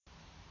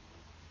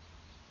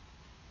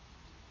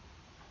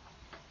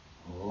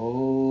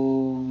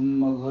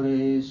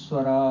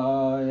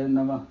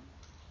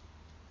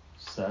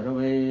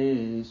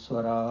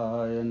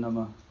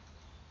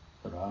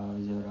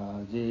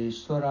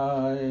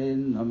विश्वेश्वराय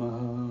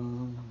नमः।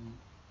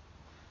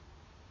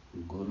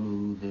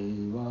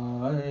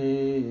 गुरुदेवाय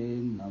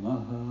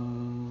नमः।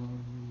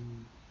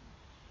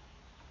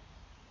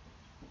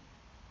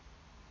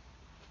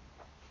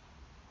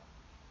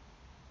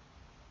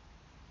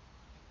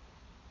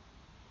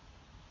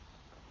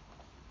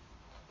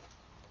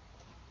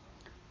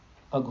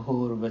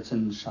 Aghor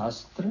Vachan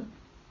Shastra,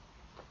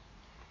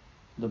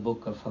 the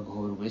book of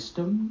Aghor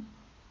Wisdom,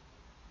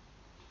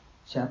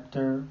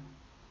 chapter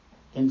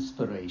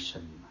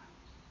Inspiration.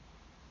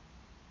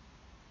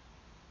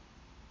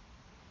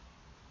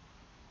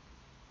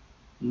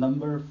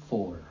 Number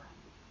 4.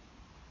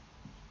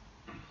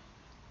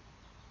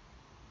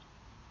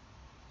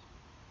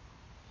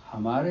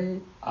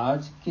 हमारे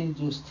आज के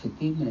जो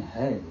स्थिति में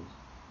है,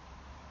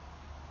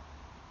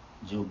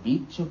 जो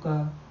बीत चुका,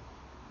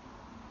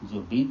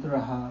 जो बीत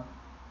रहा,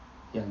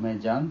 यह मैं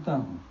जानता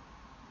हूं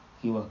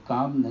कि वह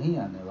काम नहीं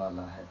आने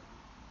वाला है।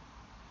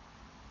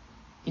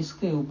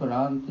 इसके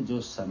उपरांत जो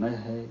समय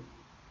है,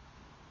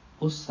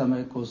 उस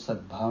समय को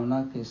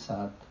सद्भावना के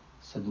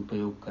साथ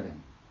सदुपयोग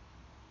करें।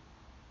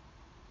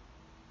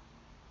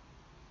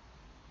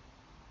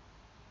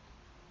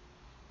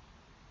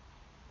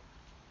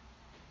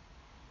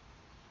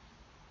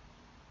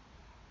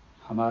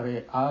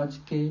 हमारे आज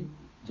के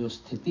जो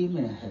स्थिति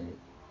में है,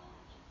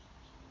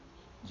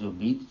 जो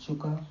बीत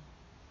चुका,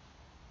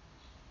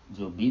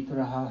 जो बीत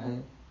रहा है,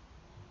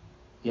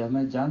 यह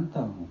मैं जानता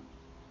हूं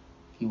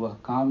कि वह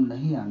काम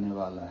नहीं आने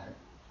वाला है।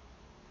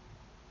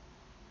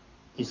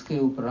 इसके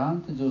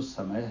उपरांत जो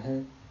समय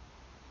है,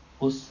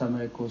 उस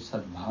समय को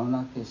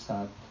सद्भावना के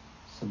साथ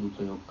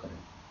सदुपयोग करें।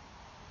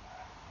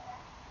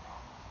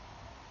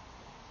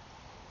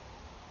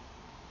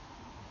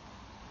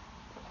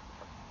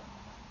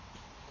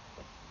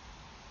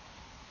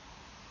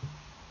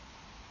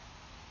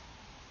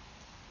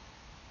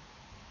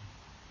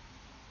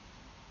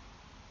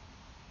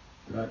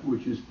 That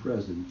which is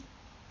present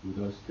with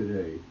us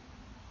today,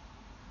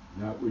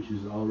 that which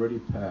is already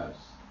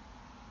past,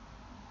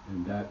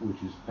 and that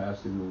which is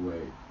passing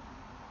away,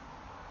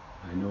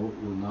 I know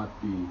it will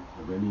not be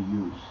of any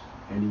use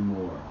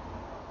anymore.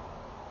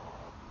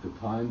 The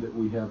time that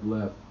we have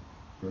left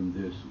from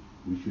this,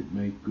 we should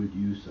make good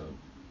use of,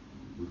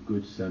 with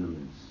good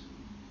sentiments.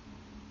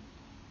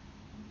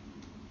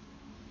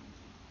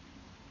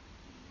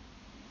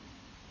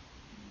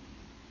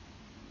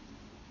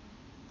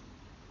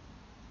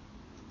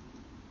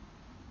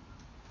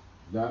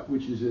 That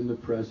which is in the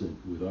present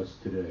with us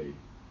today,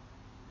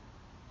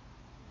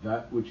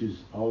 that which is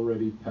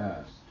already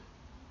past,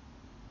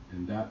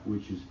 and that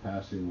which is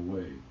passing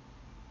away,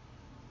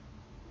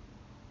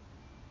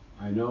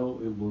 I know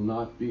it will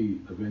not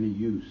be of any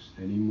use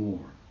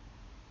anymore.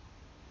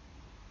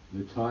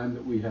 The time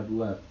that we have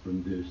left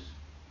from this,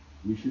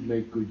 we should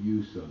make good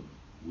use of,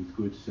 with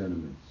good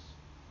sentiments.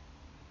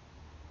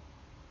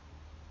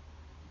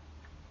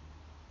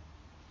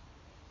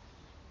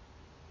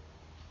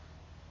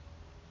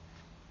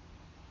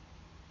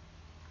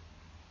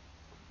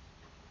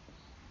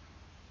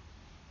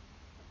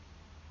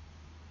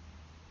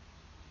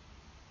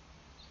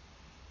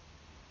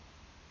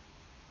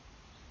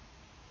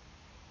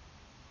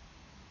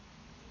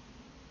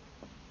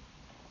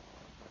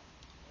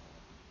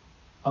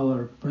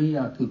 Our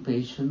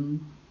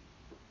preoccupation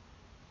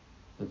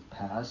with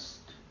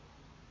past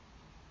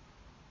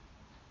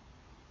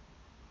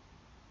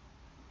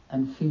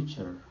and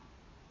future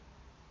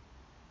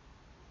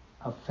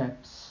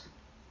affects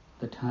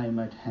the time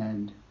at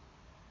hand,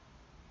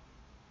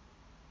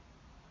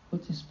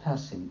 which is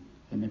passing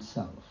in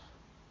itself.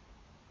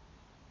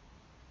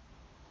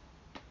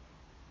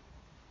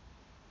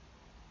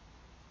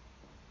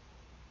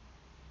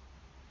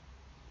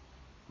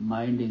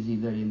 Mind is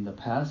either in the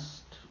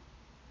past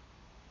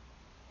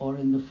or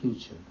in the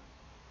future.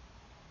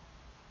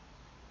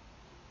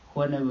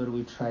 Whenever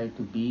we try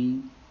to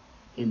be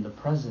in the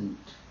present,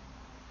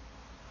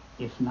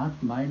 if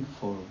not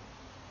mindful,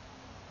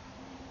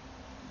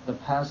 the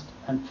past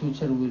and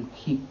future will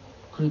keep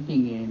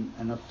creeping in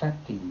and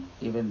affecting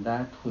even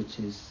that which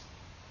is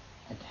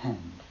at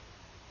hand.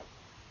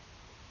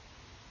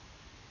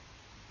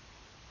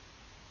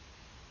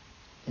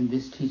 In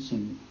this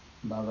teaching,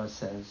 Baba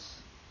says,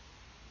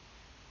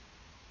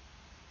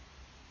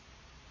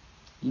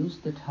 use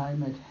the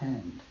time at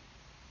hand,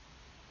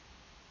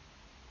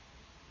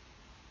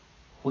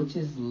 which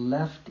is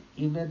left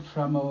even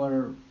from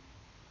our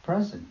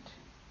present.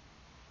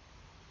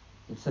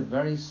 It's a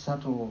very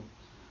subtle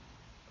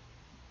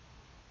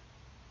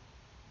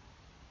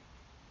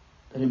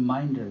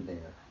reminder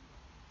there.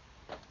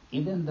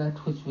 Even that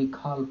which we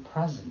call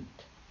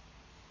present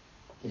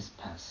is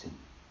passing.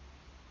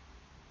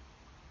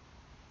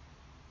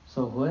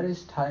 So where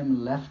is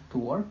time left to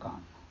work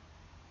on?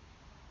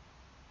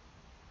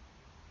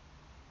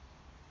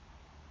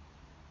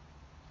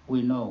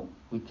 We know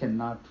we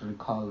cannot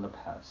recall the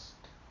past.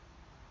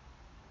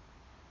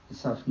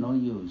 It's of no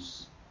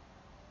use.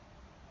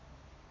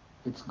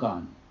 It's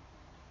gone.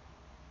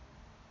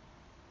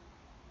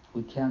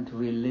 We can't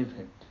relive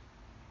it.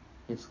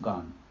 It's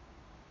gone.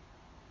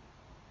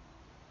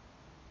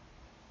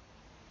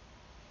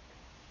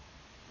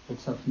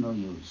 it's of no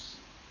use.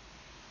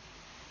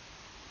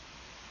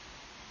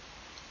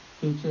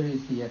 Future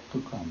is yet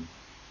to come.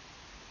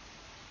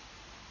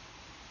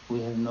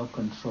 We have no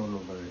control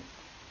over it.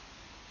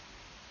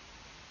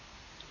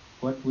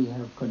 What we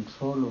have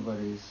control over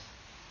is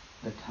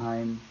the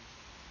time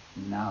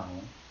now.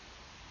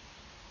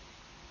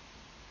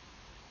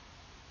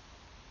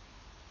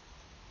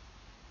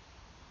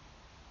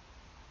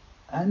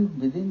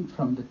 And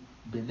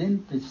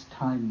within this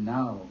time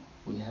now,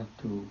 we have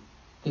to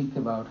think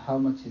about how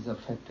much is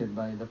affected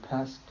by the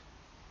past,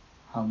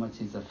 how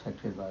much is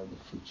affected by the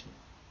future.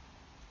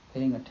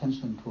 Paying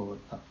attention to our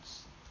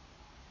thoughts.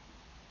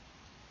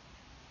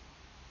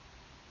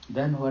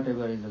 Then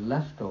whatever is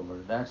left over,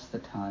 that's the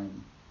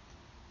time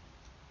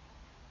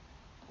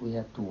we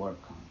have to work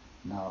on.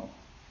 Now,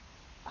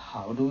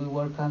 how do we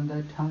work on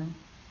that time?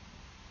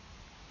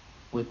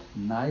 With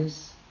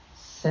nice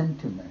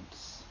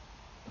sentiments,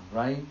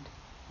 right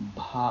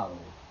bhav.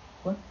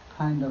 What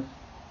kind of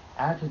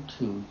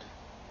attitude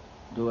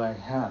do I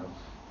have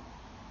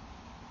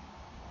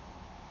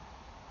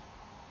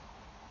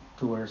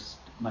towards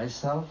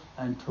myself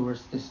and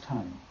towards this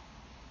time?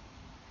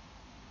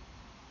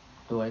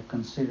 Do I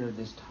consider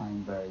this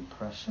time very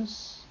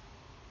precious?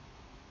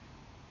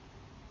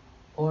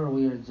 Or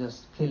we are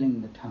just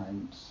killing the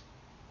times,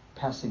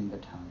 passing the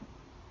time,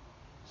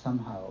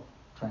 somehow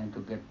trying to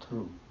get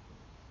through?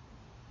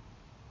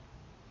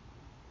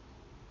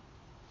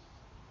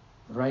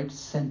 Right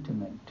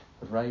sentiment,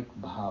 right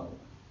bhav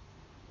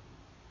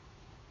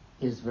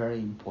is very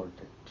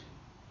important.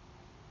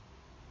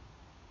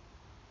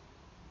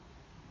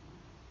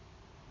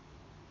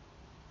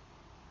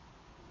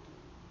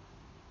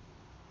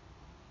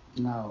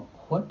 Now,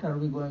 what are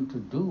we going to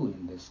do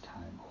in this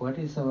time? What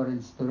is our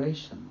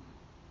inspiration?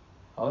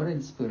 Our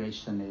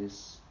inspiration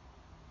is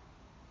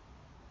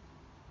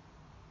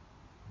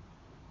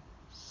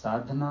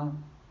sadhana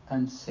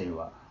and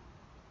seva.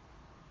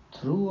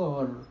 Through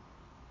our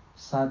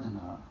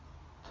sadhana,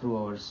 through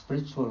our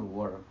spiritual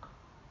work,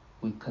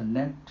 we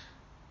connect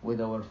with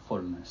our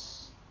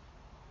fullness.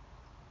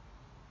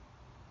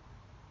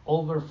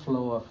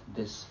 Overflow of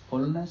this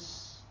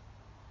fullness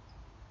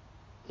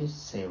is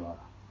seva,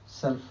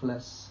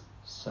 selfless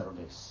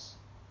service.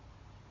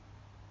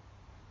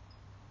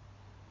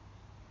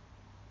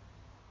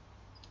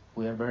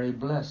 We are very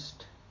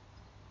blessed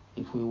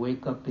if we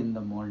wake up in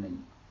the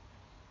morning,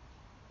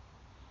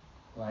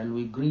 while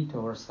we greet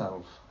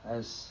ourselves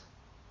as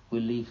we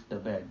leave the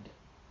bed,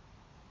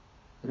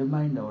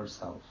 remind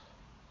ourselves,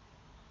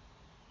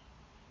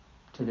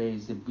 today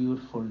is a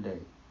beautiful day.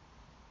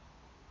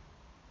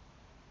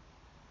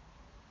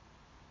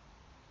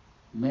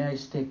 May I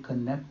stay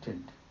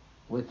connected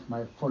with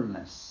my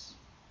fullness,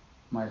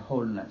 my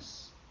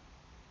wholeness,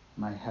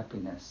 my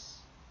happiness.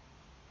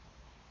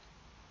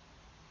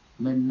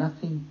 May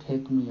nothing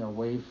take me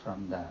away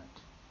from that,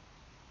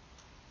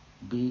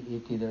 be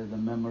it either the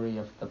memory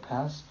of the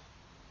past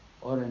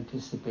or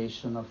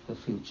anticipation of the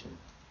future.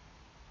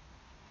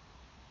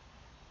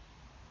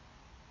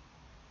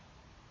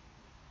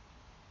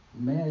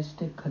 May I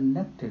stay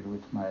connected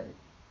with my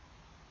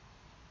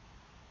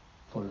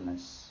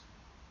fullness.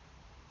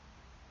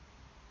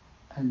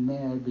 And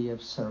may I be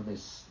of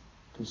service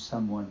to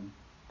someone,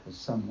 to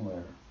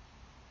somewhere.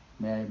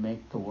 May I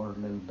make the world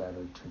a little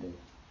better today.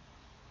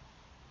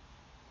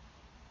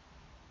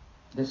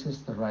 This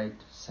is the right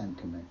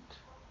sentiment.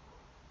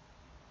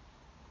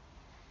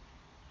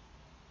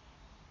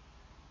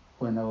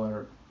 When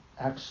our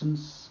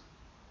actions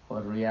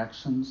or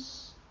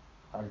reactions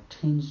are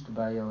tinged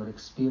by our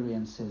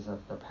experiences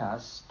of the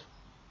past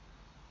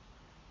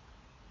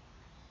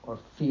or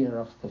fear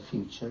of the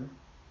future,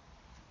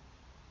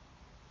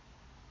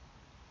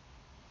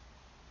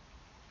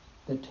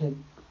 they take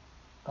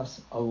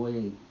us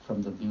away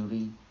from the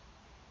beauty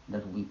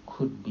that we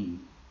could be,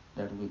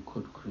 that we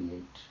could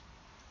create.